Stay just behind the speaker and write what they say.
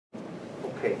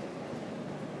Okay.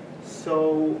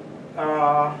 So,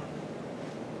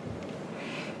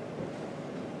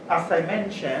 as I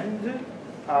mentioned,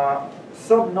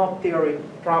 sub-knot theory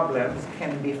problems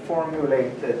can be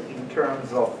formulated in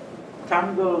terms of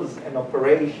tangles and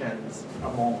operations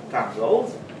among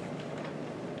tangles.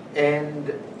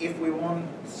 And if we want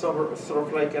sort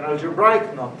of like an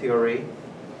algebraic knot theory,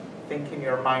 think in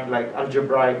your mind like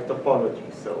algebraic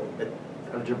topology, so an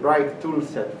algebraic tool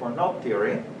set for knot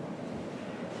theory,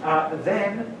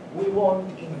 then we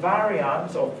want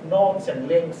invariants of knots and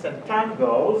links and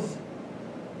tangles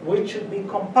which should be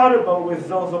compatible with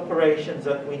those operations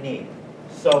that we need.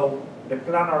 So the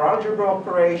planar algebra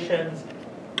operations,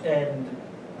 and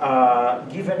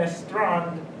given a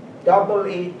strand, double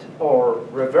it or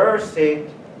reverse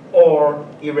it or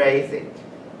erase it.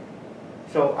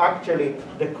 So actually,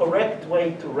 the correct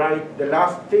way to write the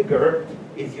last figure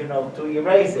is, to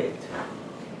erase it.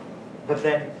 But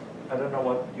then, I don't know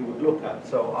what you would look at,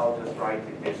 so I'll just write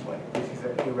it this way. This is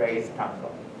an erased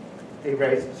tangle,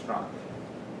 erased strand.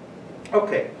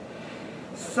 Okay,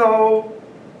 so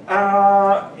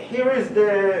here is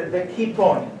the key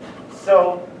point.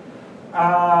 So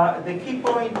the key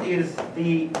point is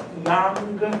the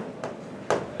Yang-Baxter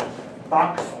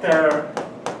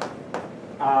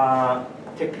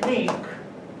technique.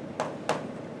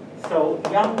 So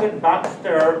Yang and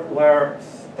Baxter were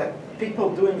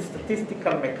people doing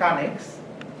statistical mechanics.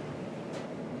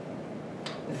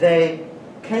 They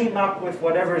came up with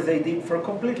whatever they did for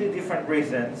completely different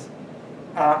reasons.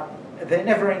 They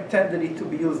never intended it to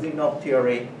be used in knot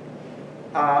theory.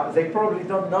 They probably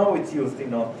don't know it's used in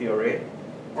knot theory,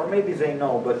 or maybe they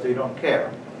know but they don't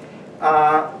care.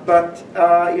 But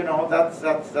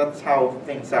that's how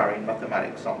things are in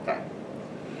mathematics sometimes.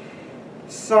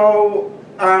 So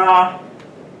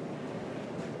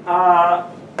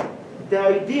the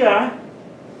idea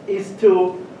is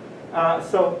to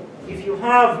so if you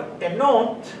have a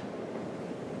knot,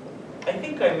 I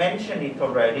think I mentioned it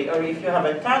already, or if you have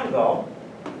a tangle,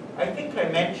 I think I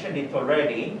mentioned it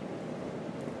already.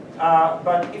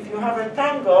 But if you have a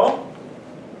tangle,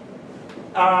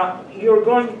 you're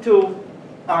going to,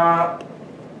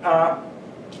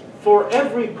 for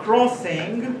every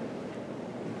crossing,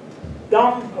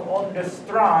 dump on the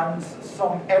strands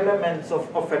some elements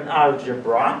of an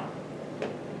algebra,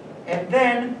 and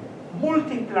then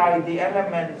multiply the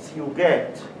elements you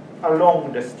get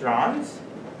along the strands,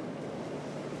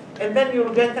 and then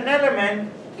you'll get an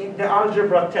element in the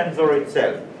algebra tensor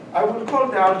itself. I will call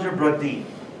the algebra D.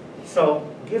 So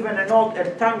given a knot,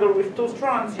 a tangle with two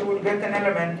strands, you will get an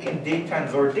element in D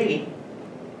tensor D.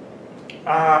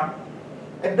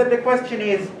 And then the question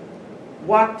is,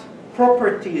 what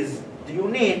properties do you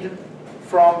need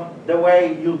from the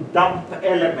way you dump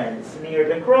elements near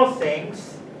the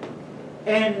crossings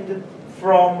and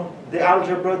from the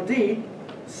algebra D,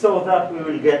 so that we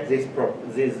will get this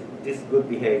good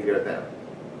behavior there.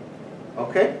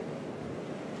 Okay?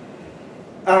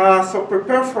 So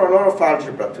prepare for a lot of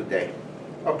algebra today.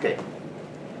 Okay.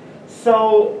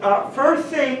 So first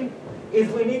thing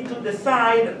is we need to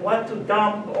decide what to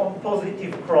dump on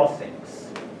positive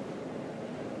crossings.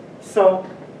 So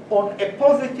on a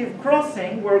positive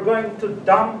crossing, we're going to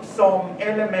dump some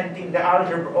element in the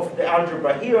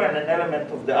algebra here and an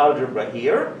element of the algebra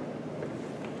here.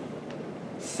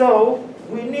 So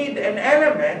we need an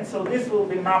element, so this will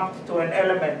be mapped to an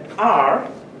element R,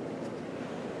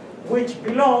 which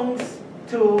belongs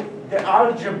to the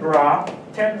algebra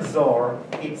tensor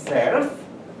itself.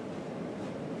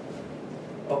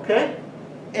 Okay?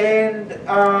 And,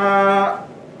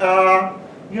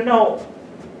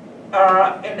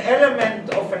 an element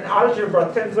of an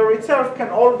algebra tensor itself can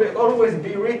always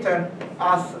be written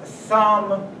as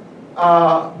some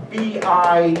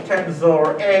BI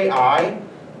tensor AI,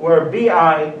 where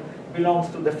BI belongs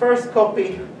to the first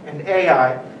copy and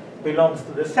AI belongs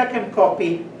to the second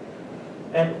copy.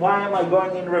 And why am I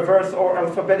going in reverse or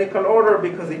alphabetical order?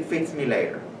 Because it fits me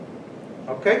later.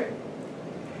 Okay?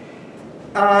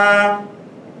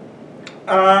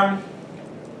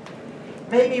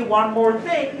 Maybe one more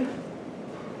thing.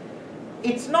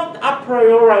 It's not a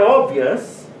priori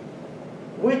obvious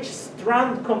which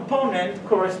strand component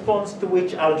corresponds to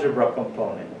which algebra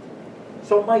component.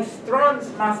 So my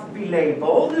strands must be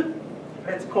labeled.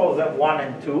 Let's call them 1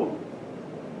 and 2.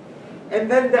 And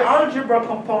then the algebra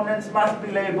components must be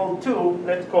labeled too.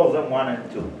 Let's call them 1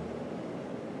 and 2.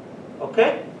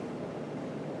 Okay?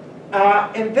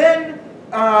 And then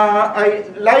I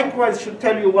likewise should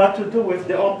tell you what to do with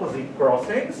the opposite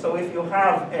crossing. So if you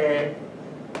have a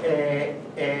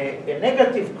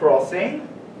negative crossing,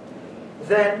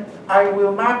 then I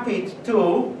will map it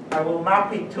to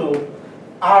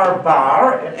R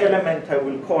bar, an element I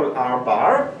will call R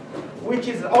bar, which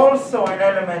is also an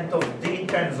element of D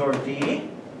tensor D.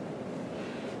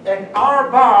 And R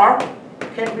bar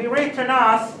can be written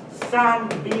as some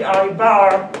BI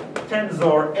bar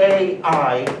tensor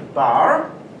AI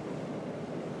bar.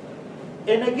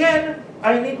 And again,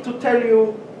 I need to tell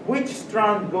you which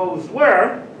strand goes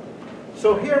where.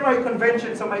 So here my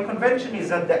convention, is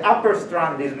that the upper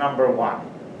strand is number 1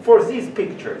 for these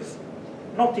pictures,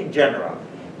 not in general.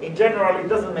 In general, it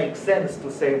doesn't make sense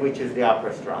to say which is the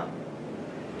upper strand,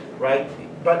 right?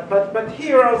 But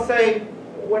here I'll say,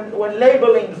 when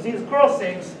labeling these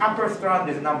crossings, upper strand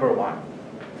is number 1.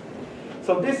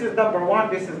 So this is number 1,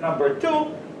 this is number 2,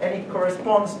 and it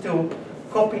corresponds to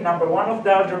copy number 1 of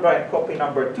the algebra and copy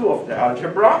number 2 of the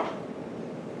algebra.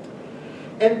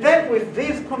 And then with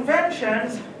these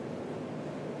conventions,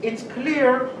 it's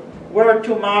clear where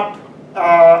to map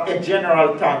a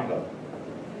general tangle.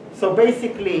 So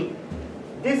basically,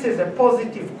 this is a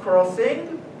positive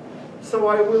crossing, so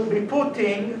I will be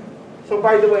putting, so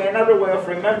by the way, another way of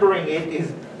remembering it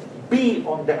is B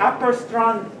on the upper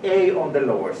strand, A on the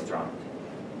lower strand.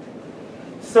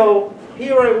 So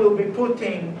here I will be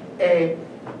putting a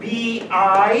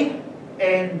BI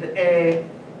and an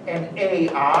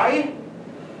AI.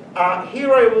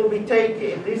 Here I will be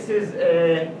taking, this is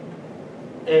a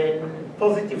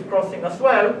positive crossing as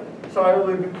well, so I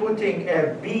will be putting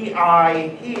a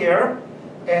BI here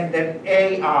and an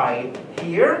AI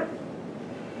here.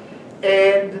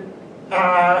 And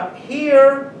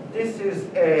here, this is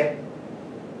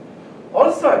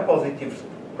also a positive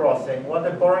crossing. What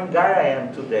a boring guy I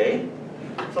am today.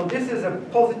 So this is a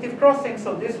positive crossing,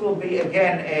 so this will be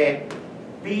again a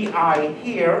BI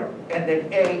here and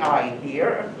an AI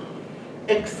here,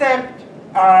 except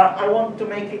I want to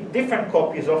make it different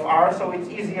copies of R, so it's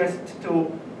easiest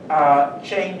to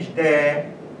change the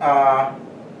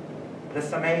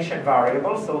summation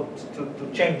variable, so to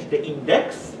change the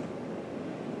index.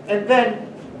 And then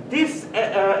this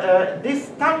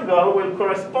tangle will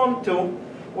correspond to,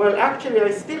 well, actually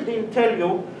I still didn't tell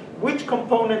you which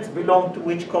components belong to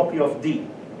which copy of D,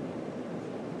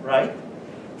 right?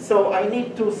 So I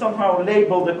need to somehow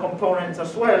label the components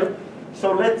as well.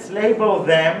 So let's label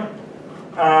them,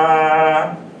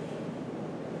 I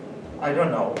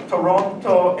don't know,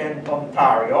 Toronto and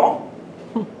Ontario.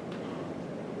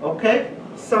 Okay,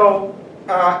 so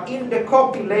in the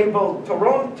copy labeled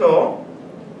Toronto,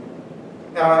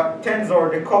 tensor,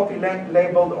 the copy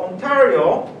labeled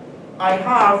Ontario, I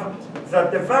have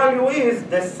that the value is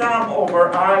the sum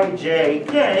over I, j,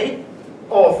 k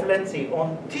of, let's see,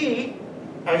 on T,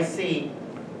 I see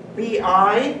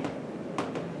BI,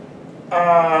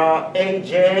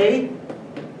 AJ,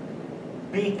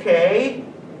 BK,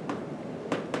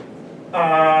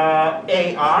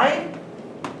 AI,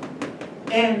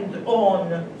 and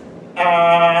on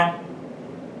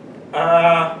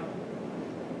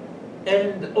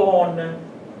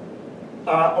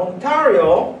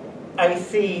Ontario, I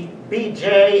see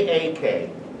BJ, AK.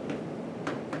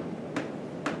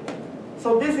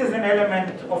 So this is an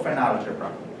element of an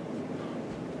algebra.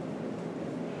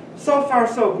 So far,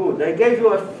 so good. I gave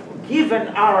you given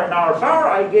R and R bar,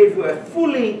 I gave you a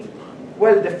fully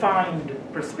well-defined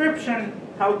prescription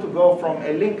how to go from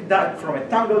from a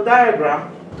tangle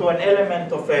diagram to an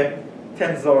element of a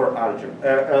tensor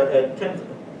algebra,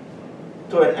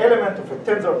 to an element of a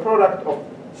tensor product of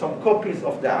some copies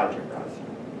of the algebras.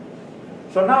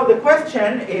 So now the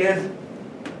question is,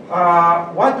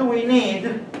 what do we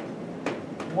need?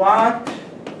 What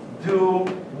do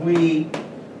we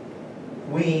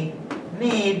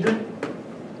need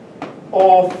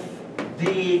of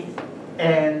D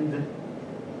and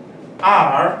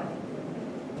R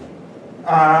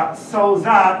so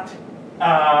that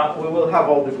we will have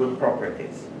all the good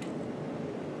properties?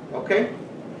 Okay?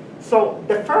 So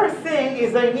the first thing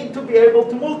is I need to be able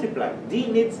to multiply.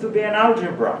 D needs to be an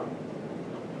algebra.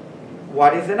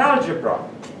 What is an algebra?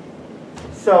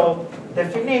 So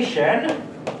definition,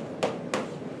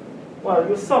 well,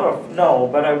 you sort of know,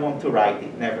 but I want to write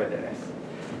it nevertheless.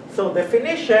 So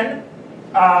definition,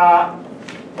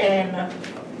 an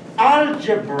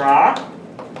algebra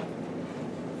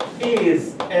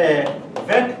is a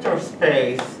vector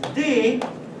space D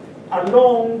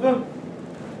along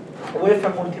with a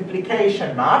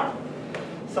multiplication map.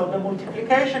 So the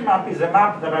multiplication map is a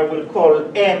map that I will call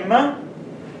M,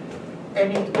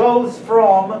 and it goes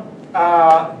from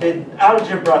the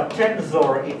algebra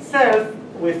tensor itself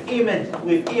with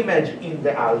image in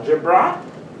the algebra,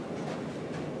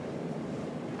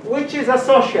 which is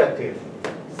associative,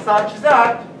 such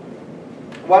that,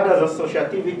 what does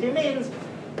associativity mean?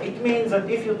 It means that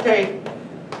if you take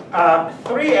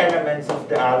three elements of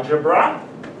the algebra,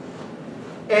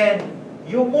 and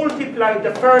you multiply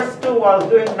the first two while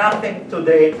doing nothing to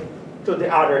the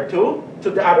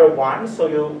other one. So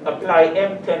you apply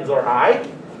M tensor I,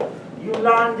 you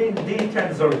land in D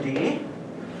tensor D,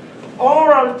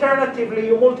 or alternatively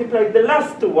you multiply the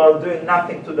last two while doing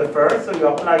nothing to the first, so you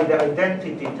apply the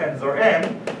identity tensor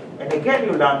M, and again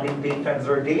you land in D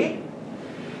tensor D,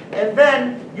 and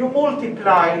then you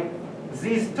multiply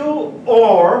these two,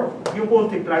 or you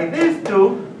multiply these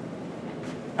two,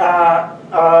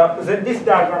 then this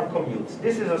diagram commutes.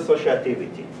 This is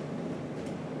associativity.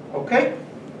 Okay?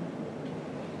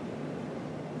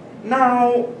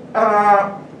 Now,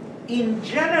 in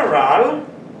general,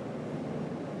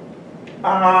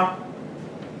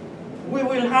 we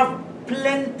will have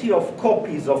plenty of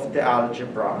copies of the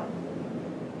algebra,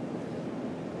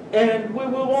 and we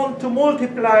will want to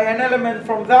multiply an element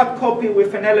from that copy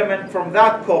with an element from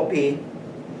that copy,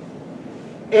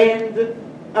 and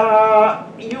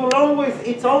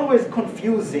it's always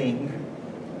confusing.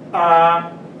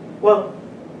 Well,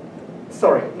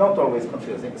 sorry, not always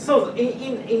confusing. So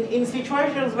in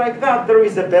situations like that, there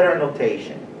is a better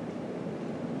notation.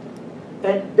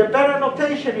 And the better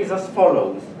notation is as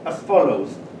follows.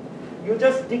 You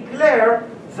just declare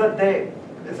that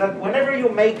whenever you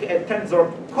make a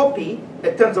tensor copy,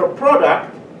 a tensor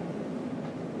product,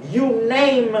 you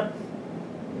name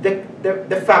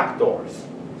the factors.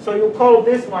 So you call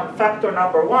this one factor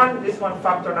number 1, this one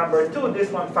factor number 2,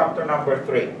 this one factor number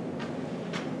 3.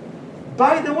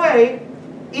 By the way,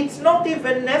 it's not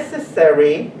even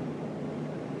necessary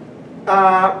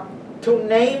to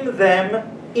name them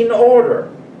in order.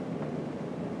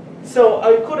 So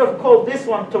I could have called this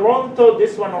one Toronto,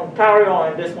 this one Ontario,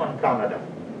 and this one Canada.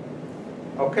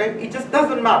 Okay? It just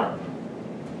doesn't matter.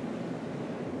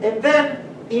 And then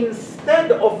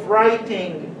instead of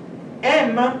writing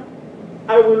M,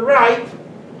 I will write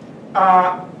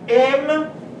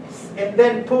M and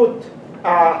then put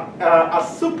a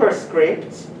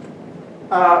superscript,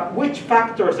 which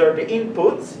factors are the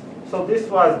inputs. So this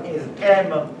one is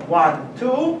M1,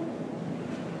 2.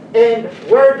 And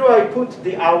where do I put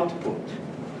the output?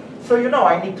 So you know,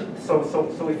 I need to, so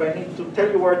if I need to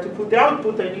tell you where to put the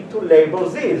output, I need to label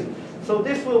these. So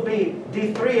this will be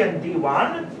D3 and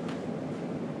D1.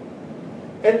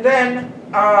 And then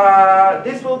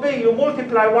this will be, you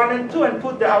multiply 1 and 2 and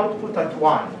put the output at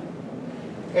 1.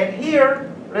 And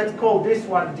here, let's call this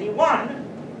one D1.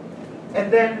 And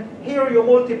then here you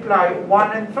multiply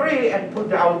 1 and 3 and put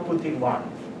the output in 1.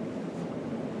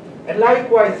 And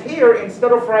likewise here,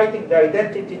 instead of writing the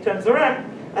identity tensor M,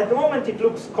 at the moment it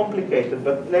looks complicated,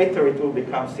 but later it will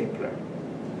become simpler.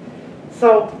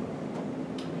 So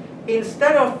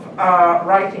instead of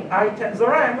writing I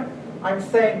tensor M, I'm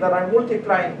saying that I'm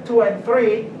multiplying 2 and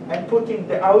 3 and putting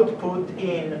the output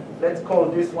in, let's call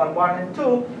this one 1 and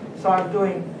 2. So I'm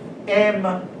doing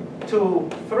M2,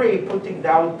 3, putting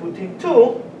the output in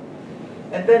 2.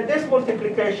 And then this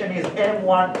multiplication is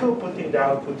M1, 2, putting the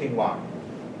output in 1.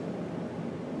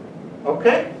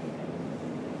 Okay?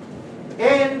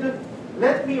 And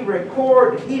let me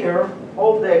record here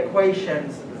all the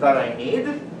equations that I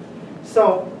need.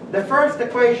 So the first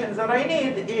equations that I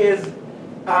need is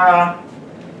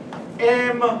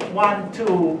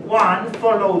M121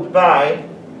 followed by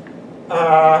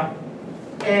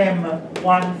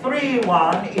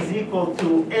M131 is equal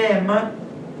to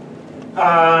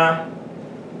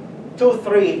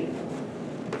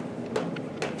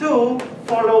M232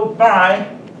 followed by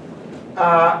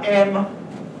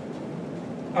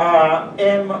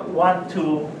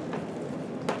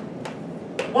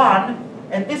M121,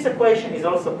 and this equation is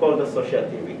also called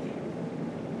associativity.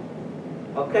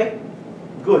 Okay?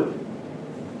 Good.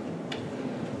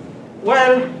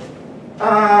 Well,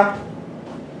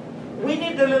 we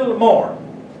need a little more.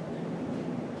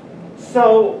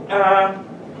 So,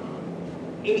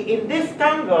 in this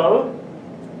tangle,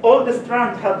 all the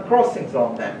strands had crossings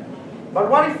on them. But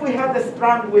what if we had a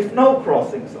strand with no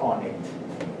crossings on it?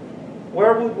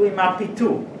 Where would we map it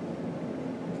to?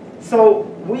 So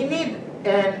we need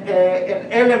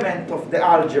an element of the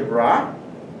algebra,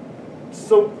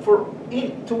 so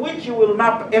to which you will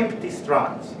map empty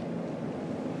strands.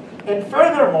 And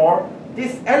furthermore,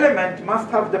 this element must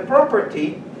have the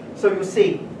property, so you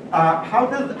see, how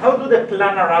do the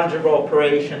planar algebra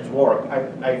operations work?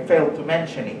 I failed to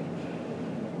mention it.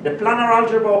 The planar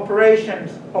algebra operation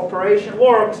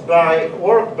works by,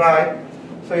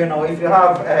 so you know, if you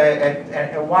have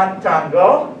a one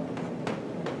tangle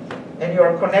and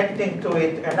you're connecting to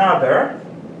it another,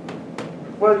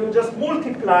 well, you just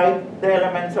multiply the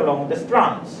elements along the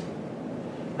strands.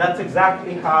 That's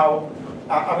exactly how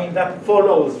that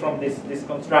follows from this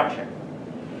construction.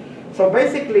 So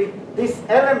basically, this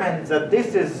element that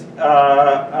this is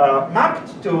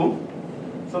mapped to,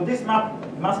 so this map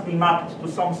must be mapped to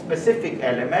some specific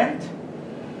element,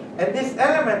 and this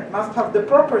element must have the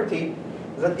property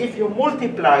that if you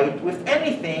multiply it with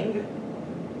anything,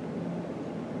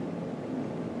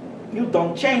 you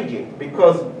don't change it,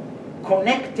 because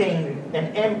connecting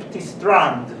an empty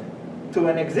strand to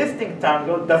an existing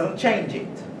tangle doesn't change it.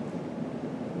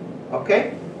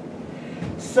 Okay?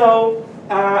 So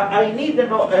I need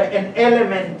an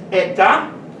element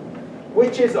eta,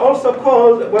 which is also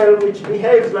called, well, which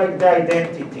behaves like the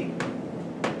identity.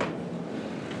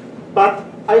 But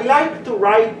I like to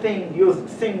write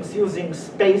things using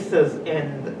spaces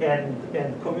and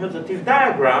commutative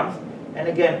diagrams, and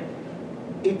again,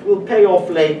 it will pay off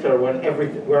later when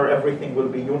where everything will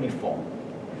be uniform.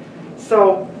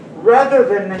 So rather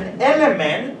than an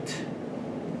element,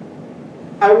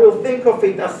 I will think of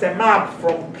it as a map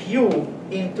from Q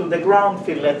into the ground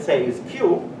field, let's say is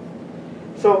Q.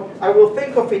 So I will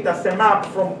think of it as a map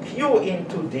from Q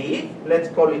into D, let's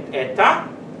call it eta.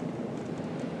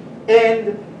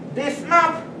 And this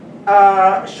map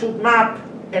should map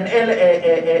an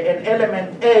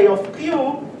element A of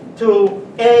Q to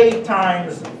A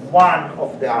times 1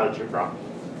 of the algebra.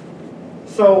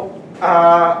 So,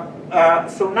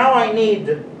 so now I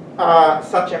need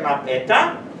such a map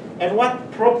eta. And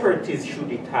what properties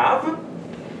should it have?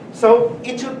 So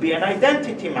it should be an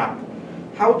identity map.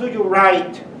 How do you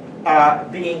write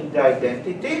being the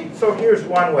identity? So here's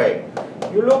one way.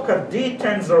 You look at D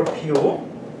tensor Q.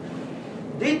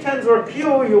 D tensor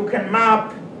Q you can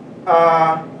map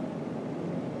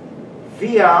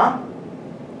via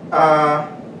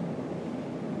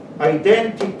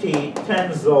identity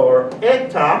tensor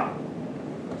eta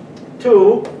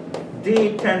to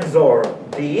D tensor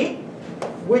D,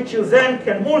 which you then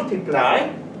can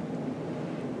multiply,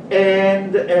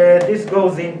 and this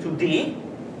goes into D.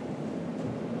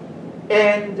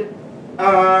 And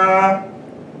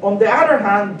on the other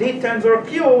hand, D tensor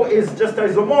Q is just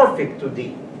isomorphic to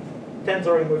D.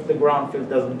 Tensoring with the ground field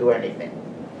doesn't do anything.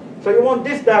 So you want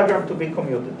this diagram to be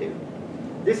commutative.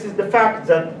 This is the fact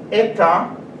that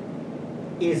eta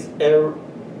is a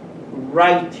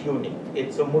right unit.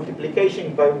 It's a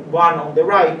multiplication by 1 on the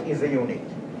right is a unit.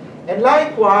 And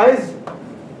likewise,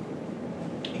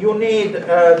 you need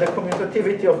the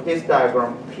commutativity of this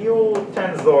diagram. Q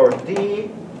tensor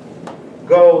D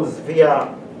goes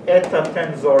via eta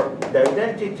tensor the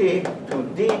identity to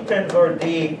D tensor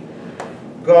D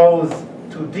goes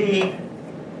to D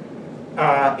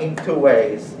in two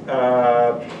ways,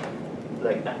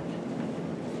 like that.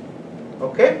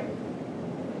 Okay?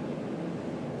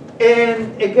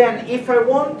 And again, if I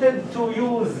wanted to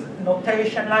use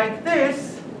notation like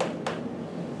this,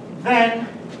 then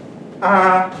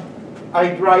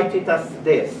I'd write it as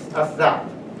this, as that.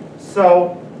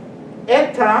 So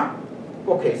eta,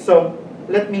 okay, so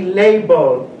let me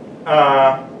label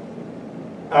the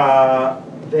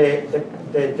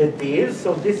D's.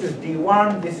 So this is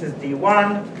D1, this is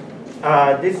D1,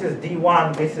 this is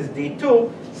D1, this is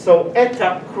D2. So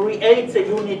eta creates a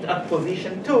unit at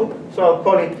position 2. So I'll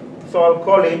call it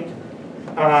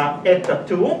eta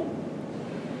 2.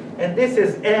 And this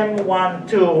is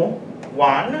M12,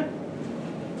 1.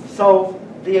 So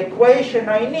the equation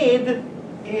I need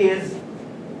is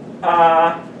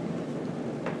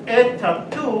eta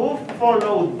 2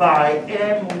 followed by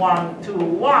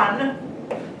M121.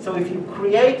 So if you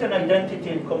create an identity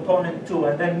in component 2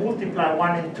 and then multiply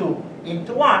 1 and 2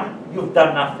 into 1, you've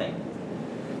done nothing.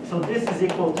 So this is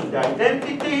equal to the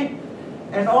identity.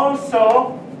 And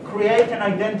also create an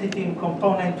identity in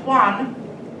component 1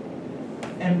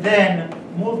 and then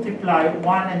multiply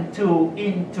 1 and 2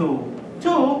 into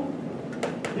 2.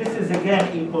 This is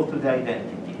again equal to the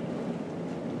identity.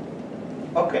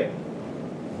 Okay.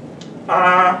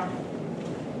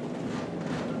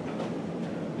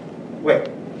 Wait.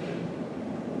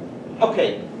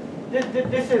 Okay.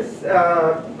 This is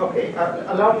okay.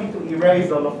 Allow me to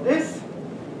erase all of this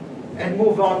and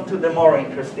move on to the more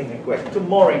interesting equation, to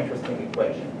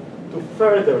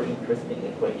further interesting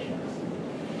equations.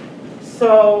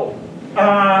 So,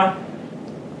 the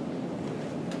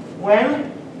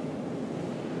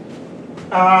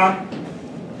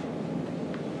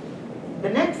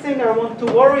next thing I want to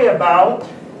worry about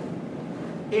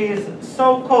is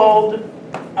so-called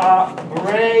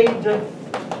braid-like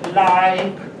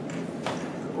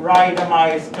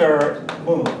Yang-Baxter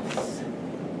moves.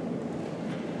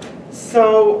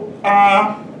 So,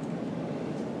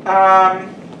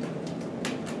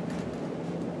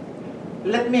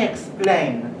 let me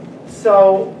explain.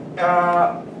 So,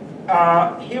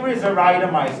 here is a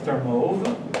Reidemeister move.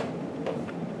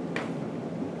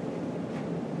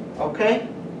 Okay?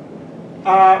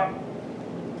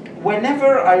 When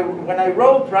I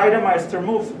wrote Reidemeister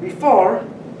moves before,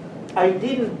 I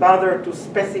didn't bother to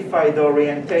specify the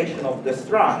orientation of the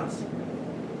strands.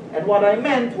 And what I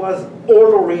meant was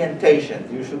all orientations.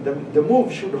 The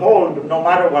move should hold no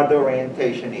matter what the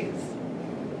orientation is.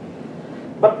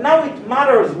 But now it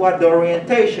matters what the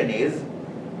orientation is,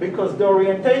 because the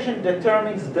orientation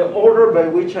determines the order by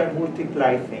which I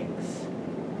multiply things.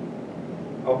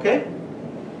 Okay?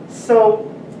 So,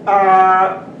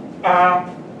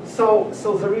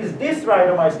 so there is this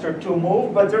Reidemeister 2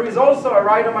 move, but there is also a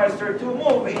Reidemeister 2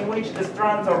 move in which the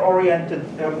strands are oriented,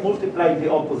 multiplied the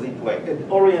opposite way,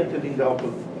 oriented in the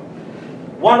opposite way,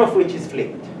 one of which is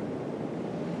flipped.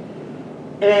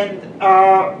 And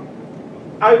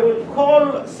I will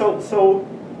call, so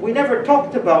we never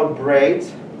talked about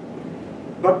braids,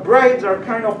 but braids are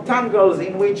kind of tangles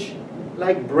in which,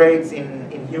 like braids in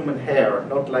human hair,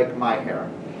 not like my hair.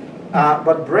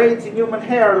 But braids in human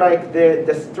hair, like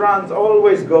the strands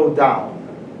always go down.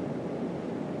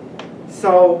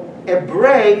 So a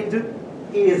braid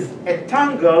is a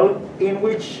tangle in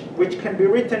which can be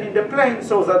written in the plane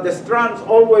so that the strands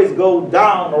always go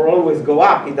down or always go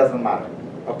up, it doesn't matter.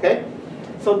 Okay?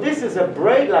 So this is a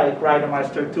braid-like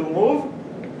Reidemeister 2 move,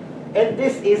 and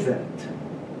this isn't.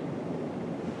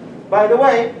 By the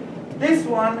way, this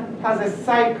one has a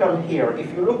cycle here.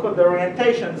 If you look at the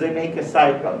orientations, they make a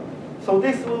cycle. So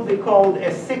this will be called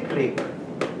a cyclic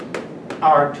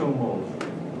R2 move.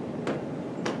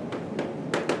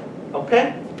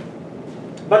 Okay?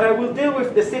 But I will deal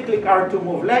with the cyclic R2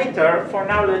 move later. For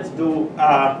now, let's do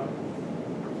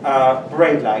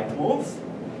braid-like moves.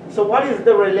 So what is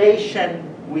the relation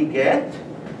we get?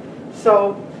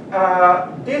 So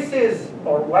this is,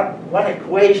 or what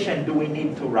equation do we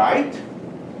need to write?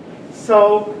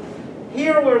 So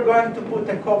here we're going to put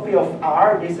a copy of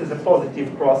R. This is a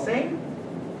positive crossing.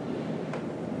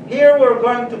 Here we're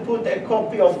going to put a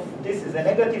copy of, this is a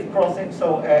negative crossing,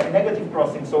 so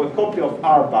a copy of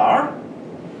R bar.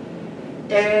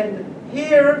 And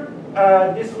here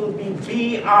this will be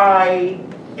BI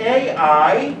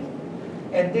AI,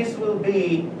 and this will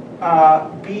be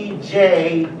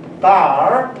BJ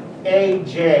bar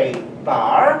AJ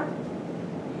bar.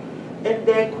 And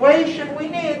the equation we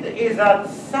need is that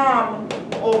sum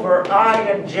over I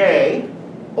and j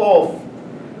of,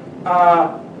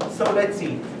 so let's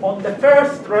see, on the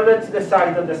first row, let's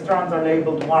decide that the strands are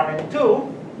labeled 1 and 2.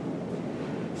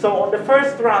 So on the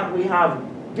first strand we have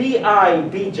BI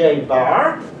BJ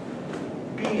bar,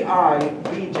 BI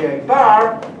BJ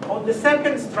bar. On the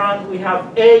second strand we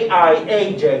have AI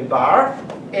AJ bar,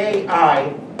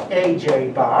 AI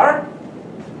AJ bar.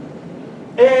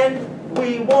 And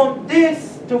we want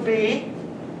this to be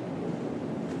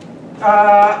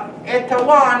eta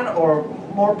 1, or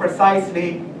more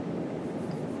precisely,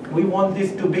 we want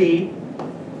this to be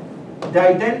the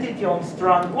identity on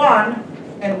strand 1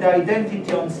 and the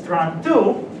identity on strand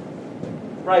 2,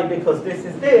 right, because this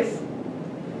is this,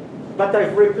 but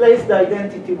I've replaced the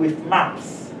identity with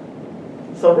maps.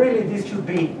 So really this should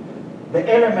be the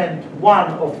element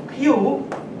 1 of Q,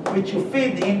 which you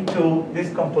feed into this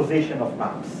composition of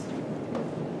maps.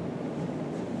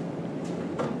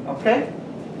 Okay?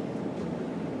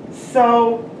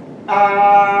 So,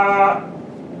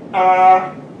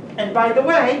 and by the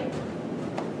way,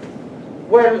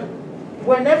 well,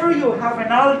 whenever you have an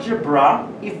algebra,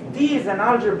 if D is an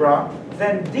algebra,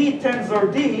 then D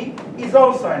tensor D is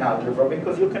also an algebra,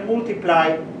 because you can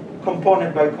multiply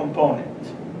component by component.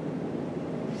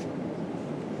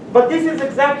 But this is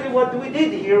exactly what we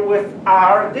did here with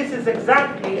R. This is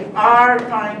exactly R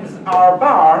times R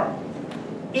bar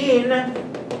in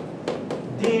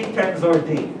D tensor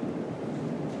D.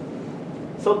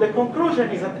 So the conclusion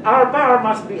is that R bar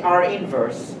must be R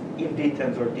inverse in D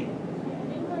tensor D. I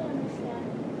think I understand.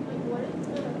 Like, what is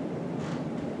the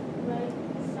right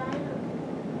side of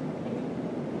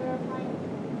verifying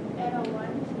eta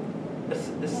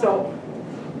 1?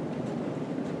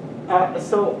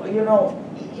 So you know,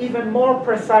 even more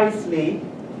precisely,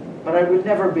 but I will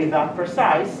never be that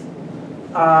precise.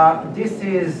 This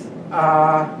is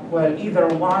well, either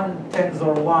 1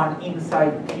 tensor 1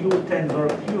 inside Q tensor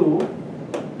Q,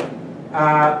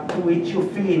 to which you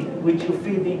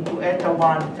feed into eta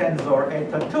 1 tensor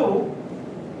eta 2.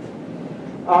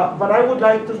 But I would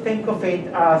like to think of it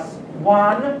as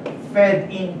 1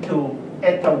 fed into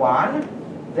eta 1.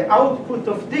 The output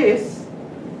of this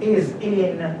is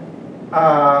in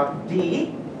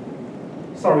D,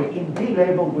 sorry, in D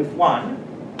labeled with 1.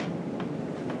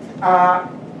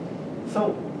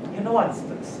 So, you know what,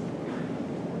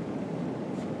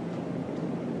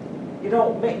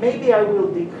 maybe I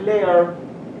will declare,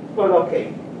 well,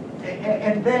 okay,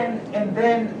 and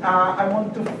then I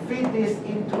want to feed this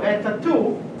into eta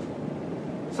 2.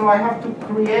 So I have to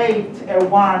create a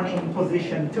 1 in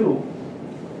position 2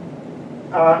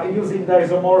 using the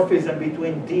isomorphism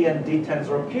between D and D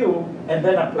tensor Q, and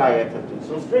then apply eta 2.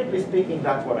 So strictly speaking,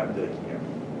 that's what I'm doing here.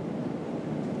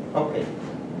 Okay.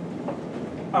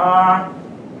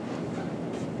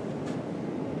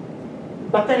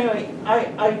 But anyway,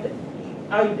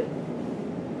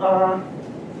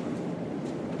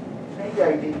 maybe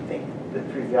I didn't think the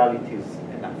triviality is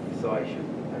enough, so I should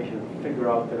figure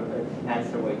out a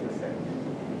nicer way to say it.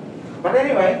 But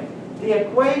anyway, the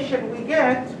equation we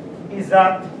get is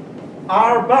that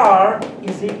R bar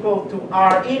is equal to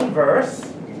R inverse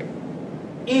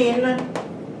in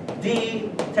D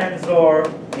tensor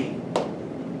D.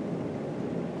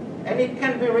 And it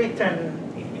can be written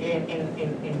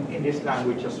in this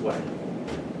language as well.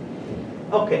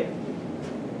 Okay.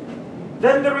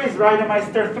 Then there is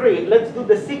Reidemeister 3. Let's do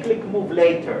the cyclic move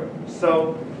later.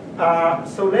 So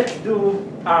let's do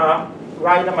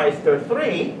Reidemeister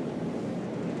 3.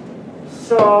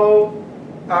 So,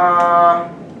 oh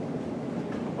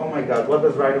my God, what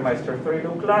does Reidemeister 3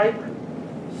 look like?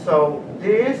 So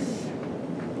this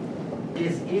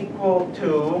is equal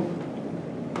to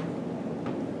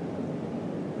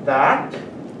that.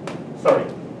 Sorry,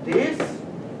 this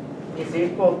is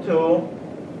equal to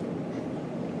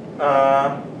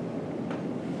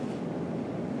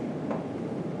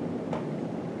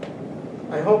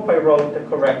I hope I wrote the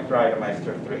correct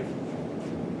Reidemeister 3.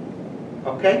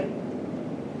 Okay?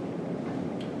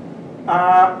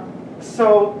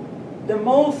 So the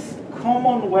most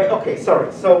common way, okay,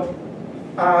 sorry. So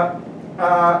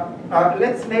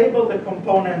let's label the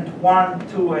component 1,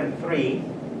 2, and 3.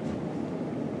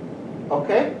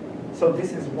 Okay? So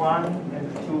this is 1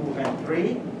 and 2 and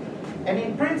 3. And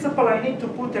in principle, I need to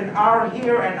put an R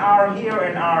here, and R here,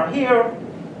 and R here.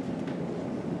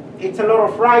 It's a lot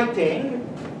of writing.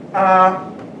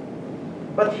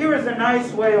 But here is a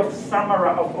nice way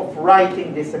of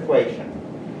writing this equation.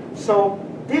 So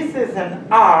this is an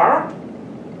R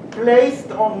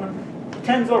placed on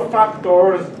tensor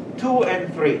factors 2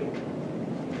 and 3.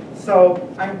 So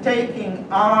I'm taking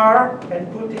R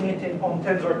and putting it on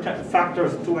tensor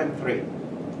factors 2 and 3.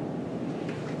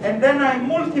 And then I'm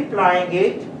multiplying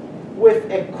it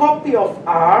with a copy of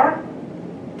R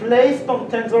placed on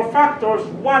tensor factors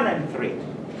 1 and 3.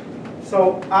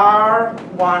 So R,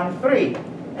 1, 3.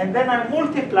 And then I'm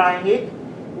multiplying it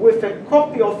with a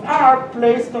copy of R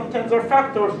placed on tensor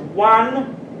factors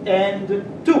 1 and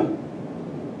 2.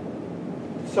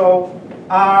 So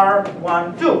R,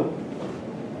 1, 2.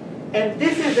 And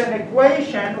this is an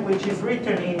equation which is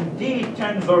written in D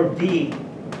tensor D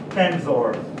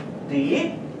tensor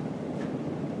D.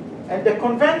 And the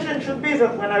convention should be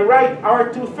that when I write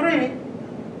R23,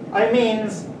 I mean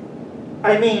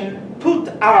put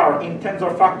R in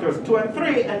tensor factors 2 and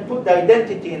 3 and put the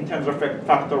identity in tensor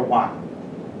factor 1.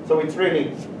 So it's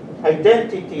really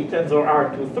identity tensor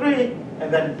R23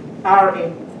 and then R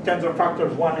in tensor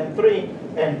factors 1 and 3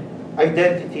 and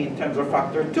identity in tensor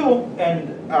factor 2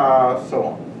 and so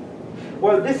on.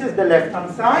 Well, this is the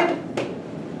left-hand side,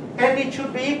 and it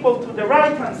should be equal to the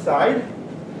right-hand side,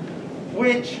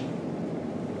 which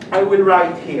I will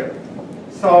write here.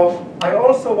 So I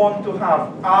also want to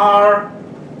have R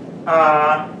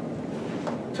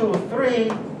 2,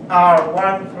 3, R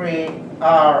 1, 3,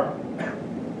 R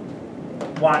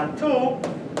 1, 2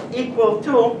 equal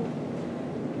to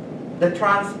the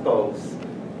transpose.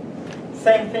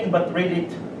 Same thing, but read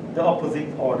it the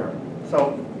opposite order.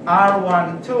 So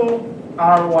R1, 2,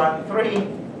 R1, 3,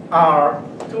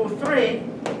 R2, 3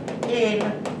 in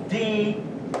D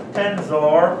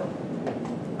tensor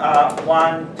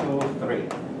 1, 2, 3.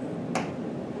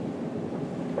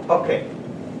 Okay.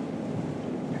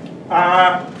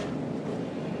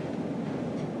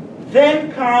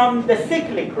 Then come the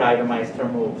cyclic Reidemeister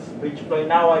moves, which by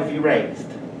now I've erased.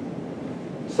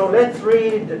 So let's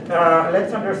read,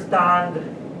 let's understand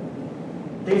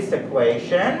this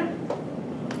equation.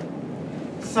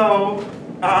 So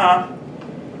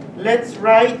let's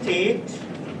write it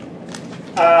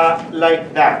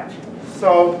like that.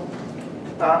 So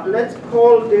let's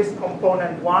call this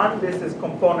component 1, this is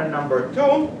component number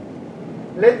 2.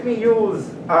 Let me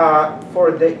use,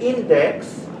 for the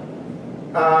index,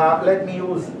 let me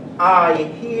use I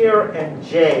here and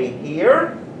J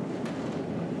here.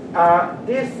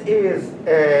 This is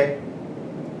a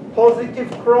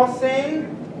positive crossing.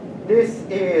 This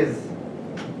is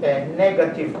a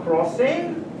negative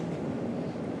crossing.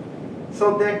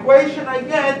 So the equation I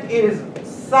get is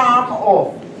sum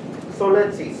of, so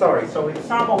let's see, sorry, so it's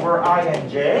sum over I and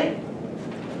j.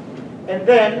 And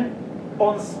then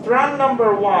on strand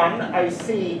number 1, I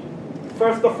see,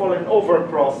 first of all, an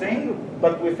overcrossing,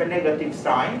 but with a negative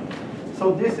sign.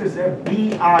 So this is a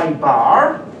bi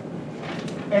bar.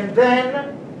 And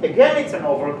then, again, it's an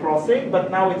overcrossing, but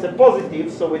now it's a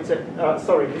positive, so it's a,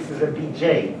 sorry, this is a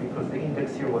bj, because the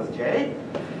index here was j.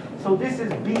 So this is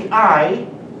bi,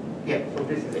 yeah, so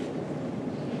this is it.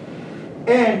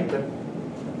 And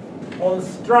on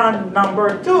strand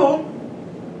number 2,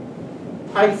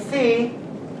 I see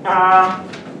a,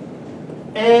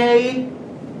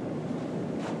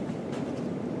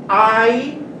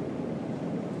 I,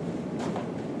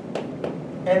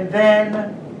 and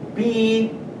then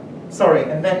B, sorry,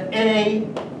 and then A,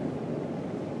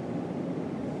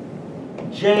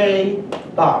 J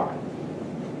bar.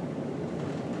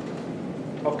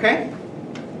 Okay?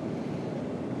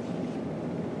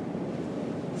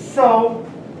 So,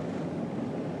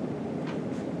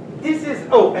 this is,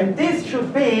 oh, and this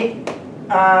should be,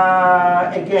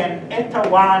 again, eta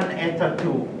 1, eta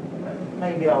 2.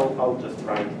 Maybe I'll just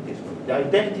write it this way. The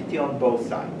identity on both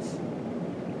sides.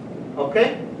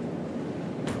 Okay?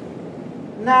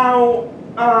 Now,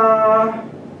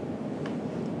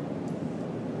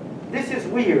 this is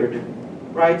weird,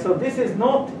 right? So this is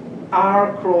not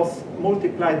R cross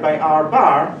multiplied by R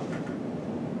bar.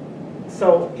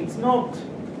 So it's not,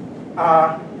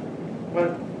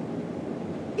 well,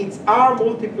 it's R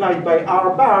multiplied by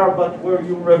R bar, but where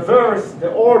you reverse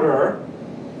the order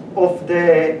of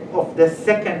the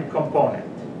second component.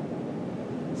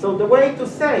 So the way to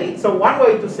say, so one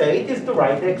way to say it is to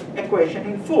write the equation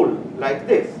in full, like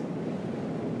this.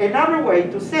 Another way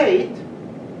to say it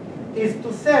is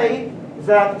to say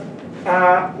that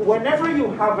whenever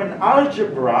you have an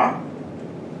algebra,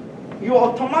 you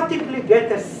automatically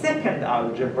get a second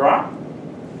algebra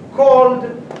called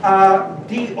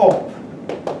d-op.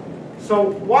 So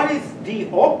what is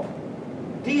d-op?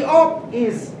 D-op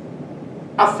is,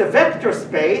 as a vector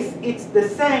space, it's the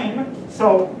same,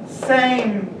 so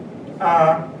same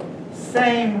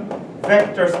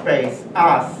vector space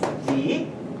as D,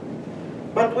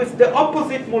 but with the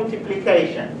opposite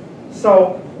multiplication.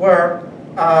 So where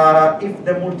if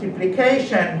the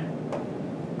multiplication,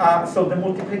 so the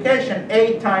multiplication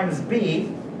A times B,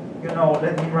 you know,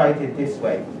 let me write it this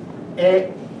way.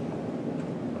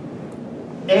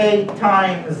 A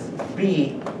times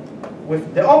B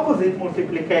with the opposite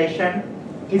multiplication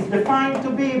is defined to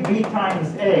be B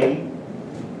times A,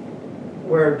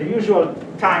 where the usual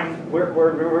time,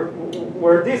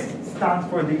 where this stands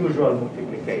for the usual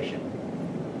multiplication.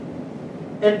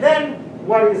 And then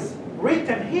what is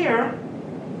written here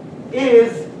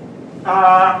is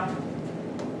R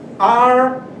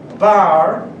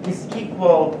bar is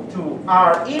equal to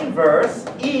R inverse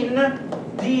in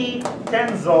D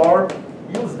tensor,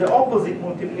 use the opposite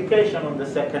multiplication on the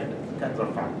second tensor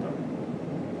factor.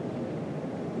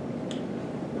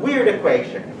 Weird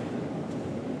equation.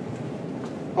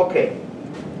 Okay.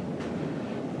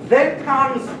 Then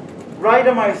comes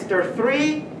Reidemeister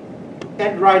 3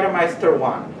 and Reidemeister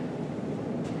 1.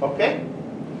 Okay?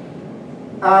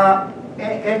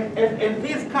 And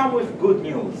these come with good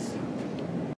news.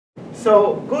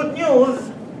 So, good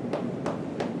news,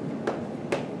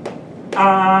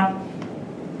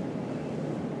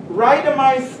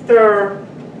 Reidemeister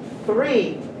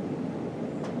 3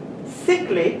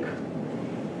 cyclic.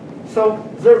 So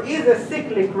there is a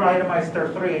cyclic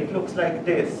Reidemeister 3. It looks like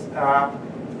this.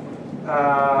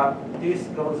 This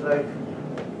goes like,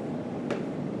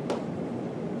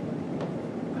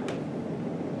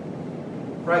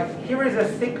 right, here is a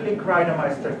cyclic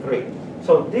Reidemeister 3.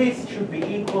 So this should be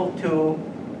equal to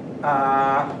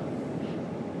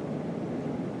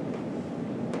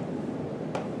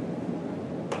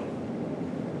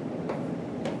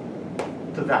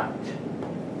that.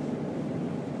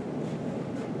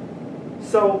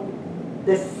 So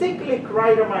the cyclic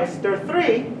Reidemeister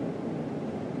 3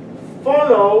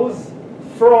 follows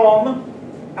from,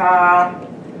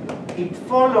 it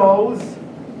follows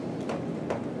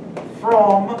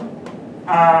from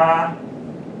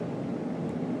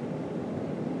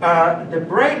the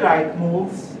braid-like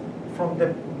moves from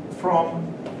the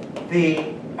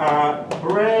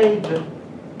braid-like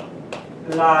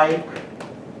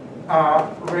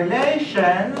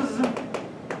relations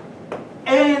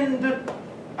and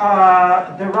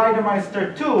the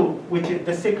Reidemeister 2, which is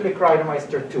the cyclic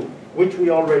Reidemeister 2, which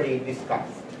we already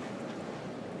discussed.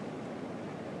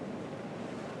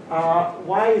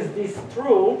 Why is this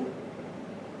true?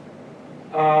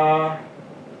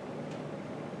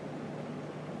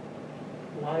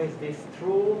 Why is this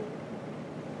true?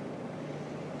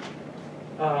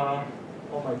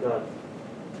 Oh my God.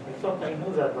 I thought I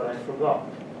knew that, but I forgot.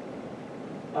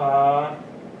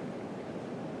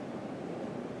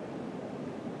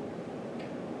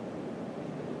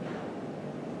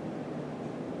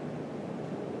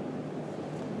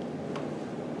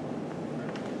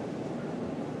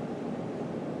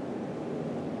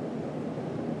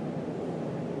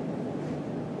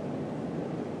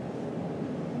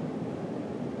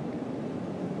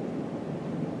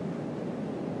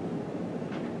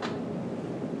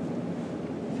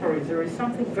 Sorry, there is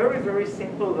something very, very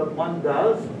simple that one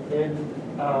does, and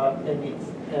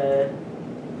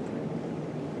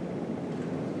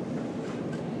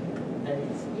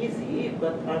it's easy,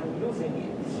 but I'm losing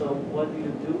it. So what do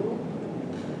you do?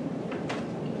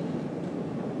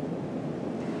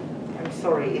 I'm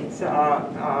sorry, it's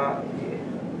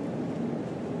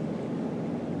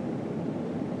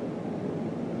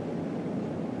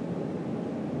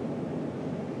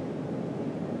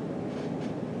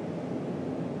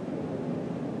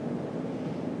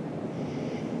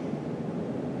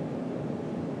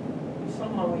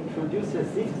somehow introduce a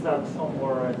zigzag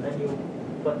somewhere, and then you,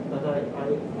 but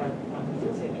I'm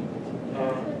losing it.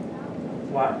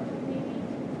 What? Maybe you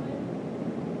can put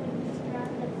like a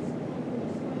strap that's on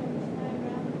this way on this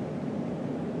diagram.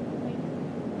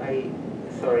 Like,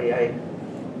 Sorry, like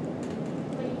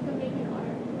you can make an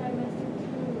arc trimester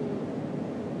to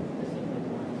the sequence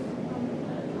one from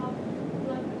the top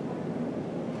left corner.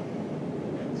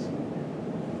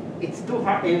 it's too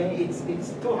hard.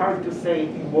 It's too hard to say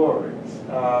in words.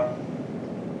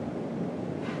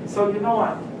 So you know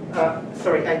what?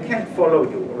 Sorry, I can't follow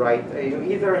you. Right? You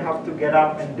either have to get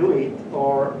up and do it,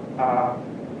 or.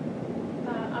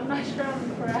 I'm not sure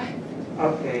I'm correct.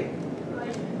 Okay.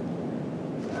 Like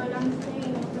I'm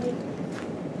saying, like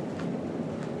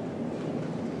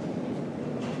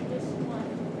this one,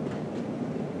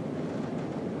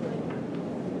 like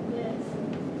this,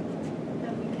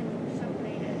 then we can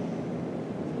separate it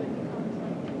so it becomes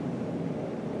like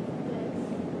this,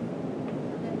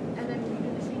 and then we do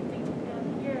the same thing down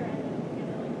here, and then we get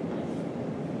it like this,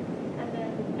 and then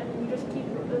you just keep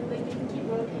like you can keep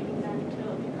rotating that until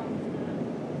it becomes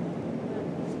the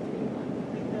skinny one,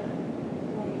 like the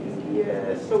one we just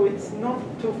Yeah. So it's not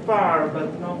too far,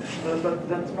 but not. But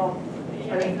that's not.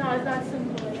 yeah, it's not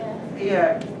simple, yeah.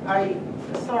 Yeah.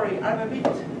 Sorry, I'm a bit.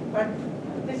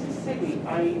 This is silly.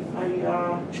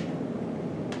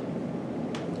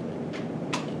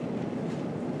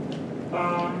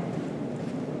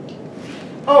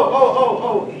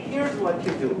 Oh, here's what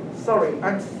you do. Sorry,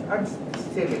 I'm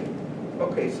silly.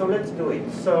 Okay, so let's do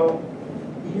it. So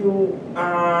you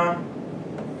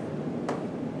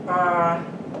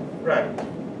right.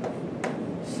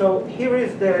 So here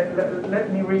is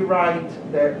let me rewrite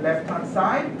the left-hand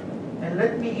side, and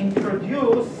let me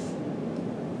introduce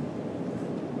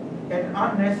an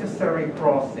unnecessary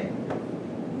crossing.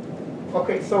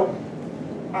 Okay, so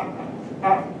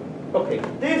okay,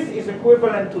 this is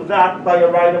equivalent to that by a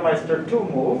Reidemeister 2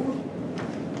 move,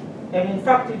 and in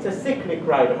fact it's a cyclic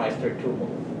Reidemeister 2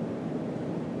 move.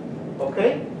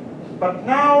 Okay, but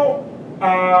now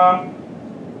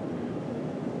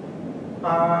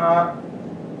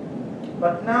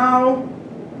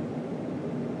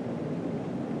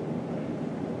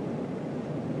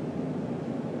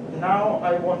now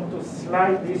I want to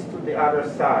slide this to the other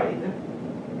side.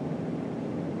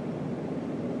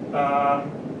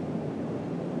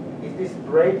 Is this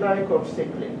braid-like or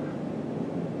cyclic?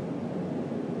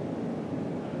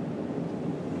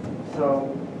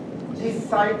 So this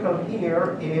cycle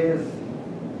here is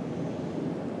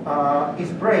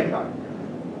braid-like.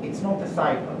 It's not a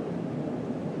cycle.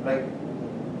 Like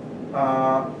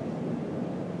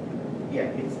yeah,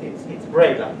 it's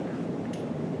braid-like.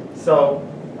 So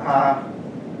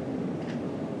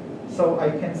so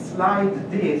I can slide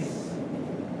this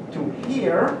to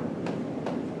here,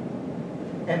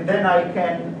 and then I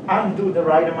can undo the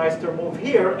Reidemeister move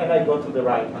here, and I go to the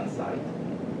right-hand side.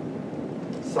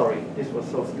 Sorry, this was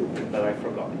so stupid that I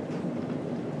forgot it.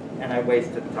 And I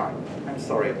wasted time. I'm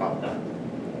sorry about that.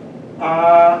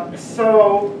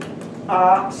 So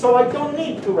I don't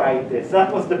need to write this.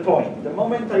 That was the point. The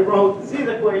moment I wrote these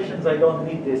equations, I don't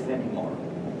need this anymore.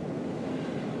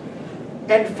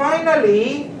 And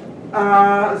finally,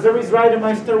 there is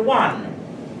Reidemeister 1.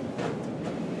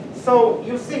 So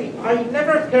you see, I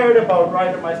never cared about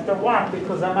Reidemeister 1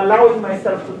 because I'm allowing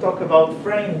myself to talk about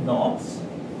frame knots.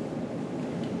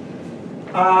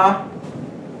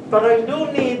 But I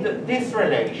do need this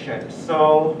relation.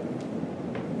 So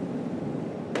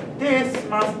this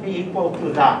must be equal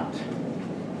to that.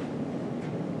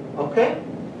 Okay?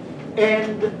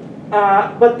 And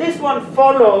but this one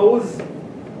follows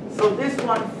So this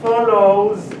one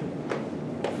follows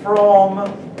from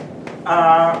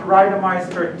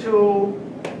Reidemeister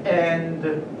 2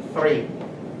 and 3.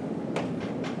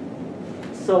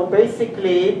 So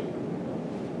basically,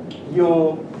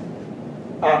 you,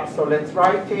 so let's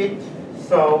write it.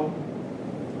 So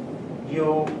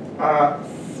you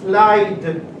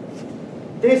slide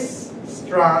this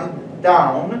strand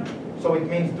down. So it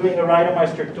means doing a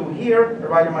Reidemeister 2 here, a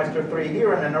Reidemeister 3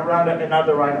 here, and then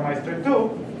another Reidemeister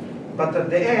 2. But at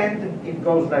the end, it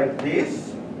goes like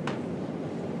this.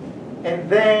 And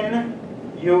then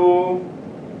you,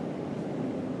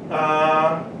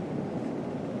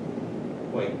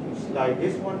 wait, you slide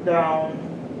this one down.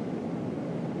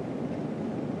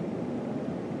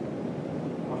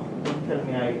 Oh, don't tell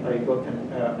me I got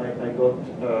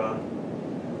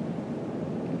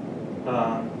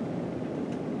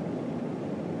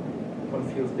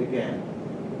confused again.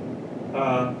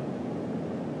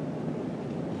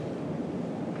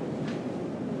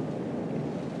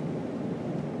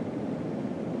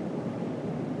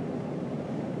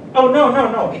 Oh,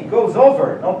 no, it goes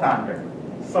over, not under.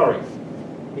 Sorry.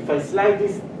 If I slide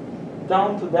this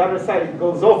down to the other side, it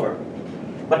goes over.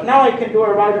 But now I can do a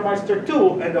Reidemeister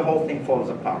 2, and the whole thing falls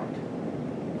apart.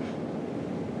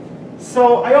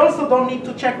 So I also don't need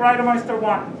to check Reidemeister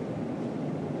 1.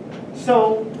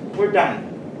 So we're done.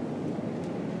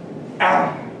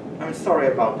 I'm sorry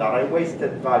about that. I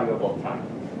wasted valuable time.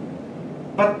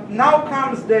 But now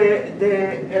comes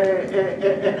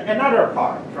another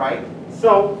part, right?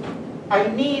 So I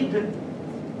need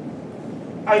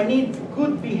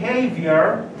good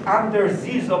behavior under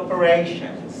these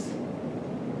operations.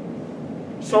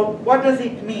 So what does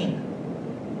it mean?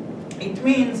 It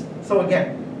means, so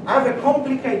again, I have a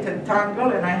complicated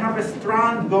tangle and I have a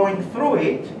strand going through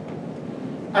it.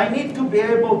 I need to be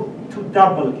able to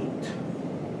double it.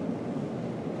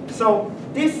 So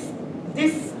this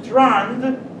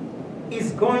strand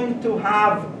is going to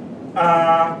have,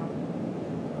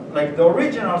 like the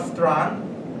original strand,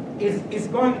 is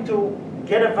going to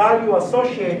get a value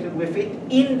associated with it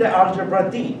in the algebra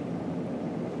D.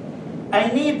 I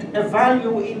need a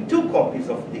value in 2 copies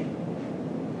of D.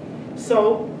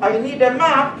 So I need a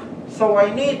map. So I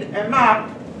need a map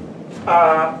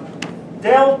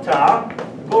delta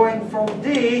going from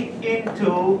D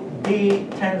into D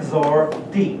tensor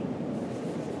D.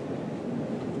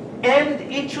 And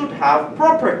it should have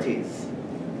properties,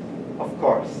 of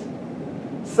course.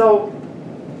 So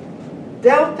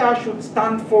delta should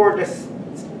stand for the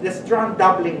strand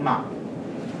doubling map.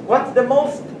 What's the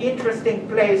most interesting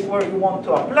place where you want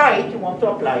to apply it? You want to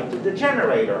apply it to the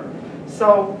generator.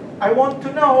 So I want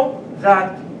to know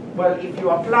that, well, if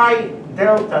you apply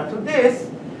delta to this,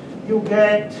 you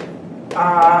get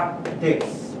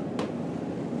this.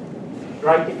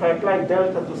 Right? If I apply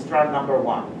delta to strand number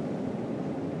 1.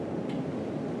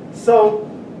 So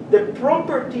the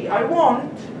property I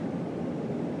want,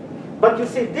 but you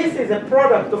see, this is a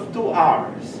product of 2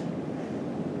 R's.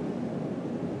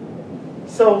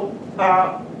 So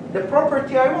the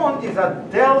property I want is that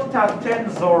delta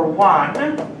tensor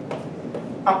 1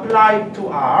 applied to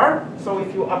R. So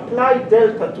if you apply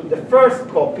delta to the first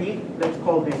copy, let's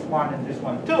call this 1 and this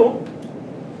one 2.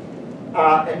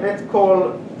 And let's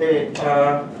call the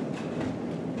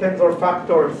tensor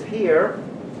factors here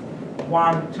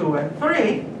 1, 2, and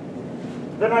 3.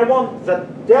 Then I want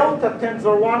that delta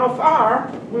tensor 1 of R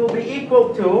will be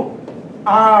equal to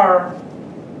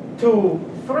R2,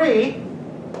 3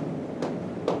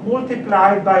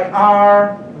 multiplied by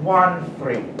R1,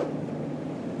 3.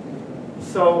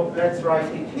 So let's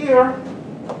write it here.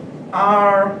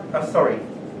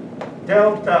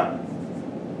 Delta,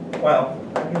 well,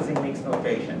 I'm using mixed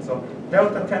notation. So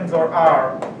delta tensor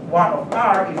R1 of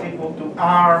R is equal to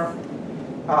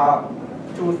R2,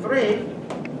 3,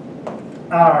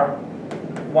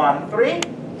 R1, 3.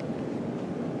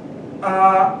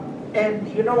 And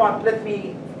you know what? Let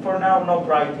me, for now, not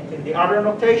write it in the other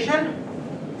notation.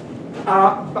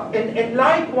 And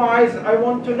likewise, I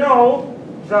want to know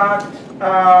that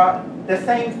the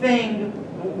same thing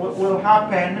will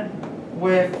happen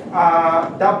with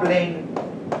doubling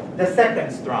the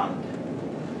second strand.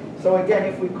 So again,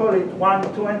 if we call it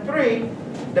 1, 2, and 3,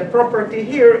 the property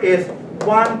here is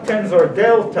 1 tensor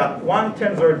delta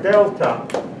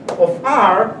of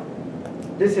R,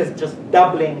 this is just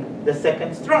doubling the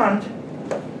second strand,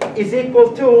 is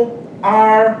equal to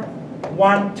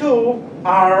R1, 2,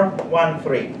 R1,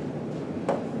 3.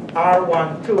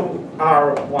 R1, 2,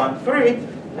 R1, 3.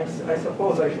 I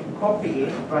suppose I should copy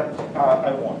it, but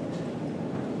I won't.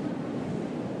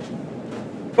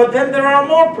 But then there are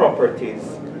more properties.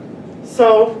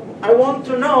 So I want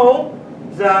to know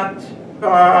that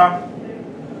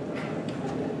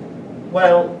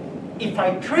well, if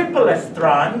I triple a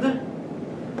strand,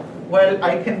 well,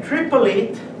 I can triple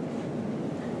it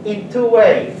in two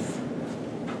ways.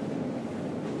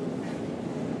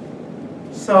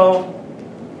 So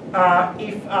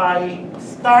if I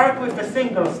start with a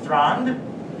single strand,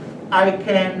 I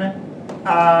can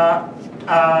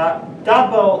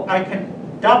double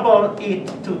it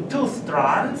to two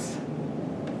strands.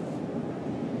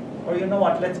 Or you know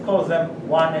what, let's call them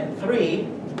 1 and 3.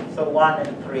 So 1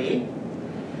 and 3.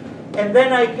 And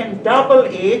then I can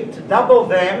double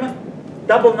them,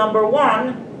 double number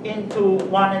 1 into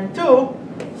 1 and 2.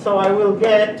 So I will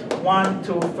get 1,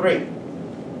 2, 3.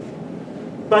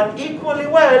 But equally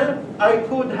well, I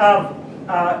could have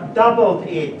doubled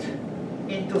it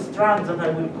into strands that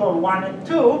I will call 1 and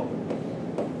 2,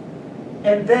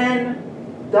 and then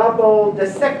double the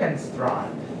second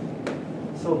strand.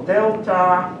 So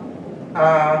delta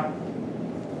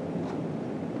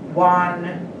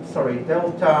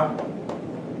delta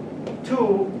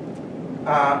 2,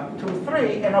 2,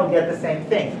 3, and I'll get the same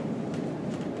thing.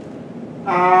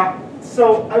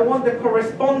 So I want the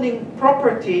corresponding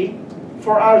property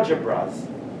for algebras.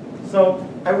 So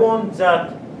I want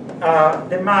that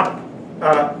the map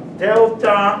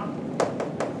delta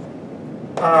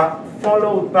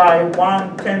followed by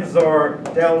 1 tensor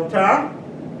delta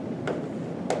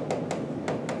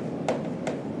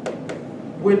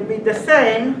will be the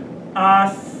same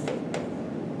as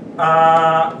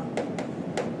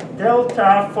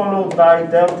delta followed by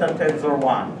delta tensor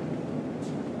 1.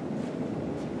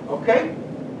 Okay?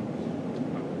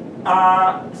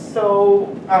 So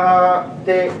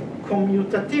the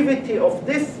commutativity of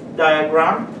this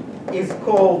diagram is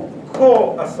called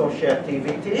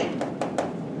co-associativity.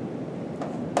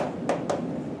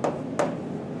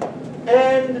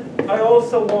 And I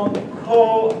also want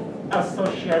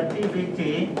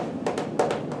co-associativity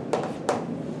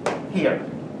here.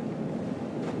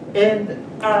 And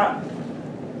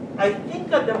I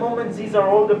think at the moment these are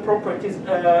all the properties.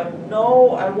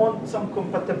 No, I want some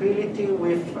compatibility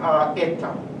with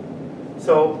eta.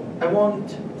 So I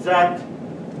want that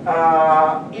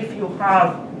if you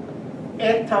have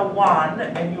eta 1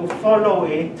 and you follow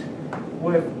it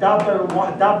with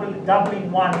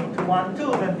doubling 1 into 1,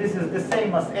 2, then this is the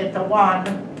same as eta 1,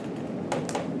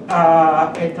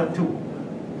 eta 2.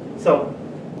 So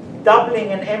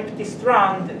doubling an empty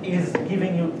strand is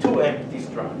giving you 2 empty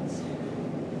strands.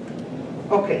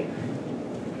 Okay.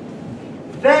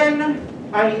 Then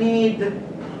I need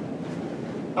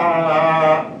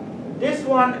this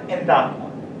one and that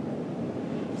one.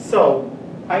 So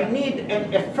I need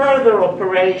a further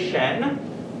operation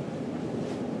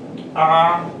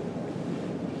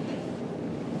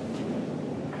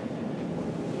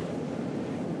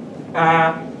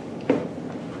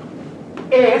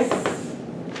S.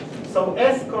 So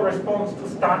S corresponds to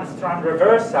strand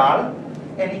reversal,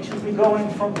 and it should be going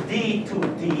from D to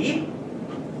D.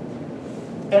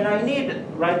 And I need,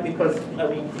 right, because, I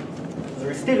mean,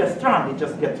 there is still a strand, it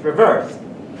just gets reversed.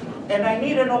 And I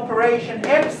need an operation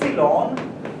epsilon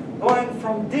going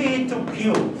from D to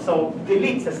Q, so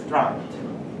deletes a strand.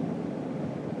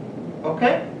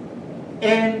 Okay?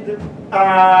 And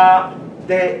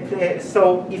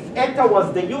so if eta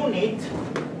was the unit,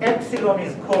 epsilon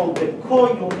is called the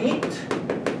co-unit,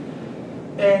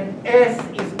 and S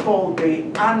is called the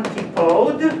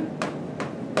antipode,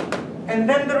 and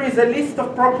then there is a list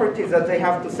of properties that they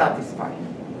have to satisfy.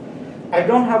 I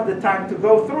don't have the time to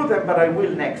go through them, but I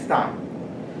will next time.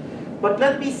 But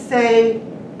let me say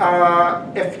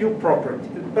a few properties.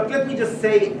 But let me just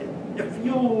say a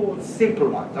few simple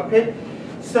ones, okay?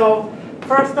 So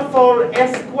first of all,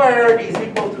 S squared is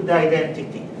equal to the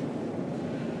identity.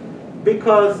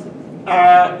 Because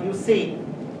you see,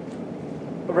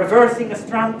 reversing a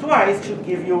strand twice should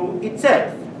give you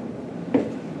itself.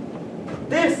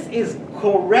 This is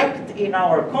correct in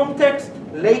our context.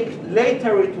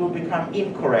 Later it will become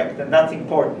incorrect, and that's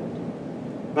important.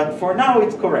 But for now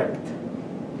it's correct.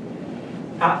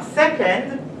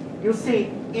 Second, you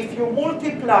see, if you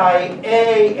multiply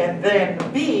A and then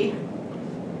B,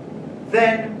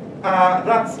 then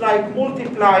that's like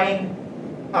multiplying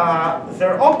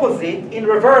their opposite in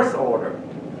reverse order.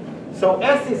 So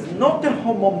S is not a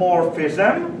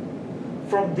homomorphism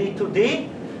from D to D,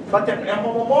 but a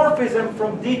homomorphism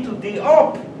from D to D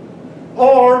up,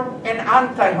 or an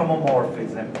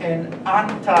anti-homomorphism,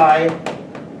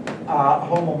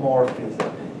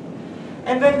 homomorphism.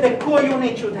 And then the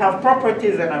co-unit should have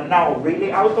properties, and I'm now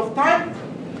really out of time.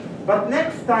 But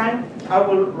next time, I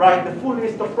will write the full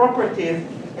list of properties,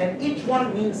 and each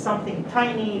one means something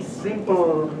tiny,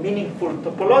 simple, meaningful,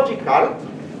 topological.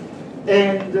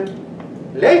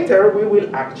 And later we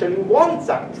will actually want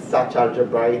such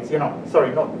algebra. It's,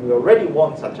 sorry, no, we already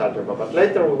want such algebra, but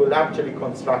later we will actually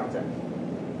construct them.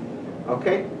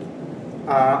 Okay?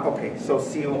 Okay, so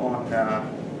see you on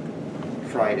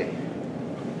Friday.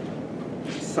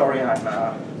 Sorry, I'm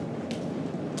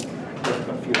just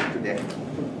confused today.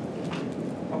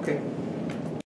 Okay.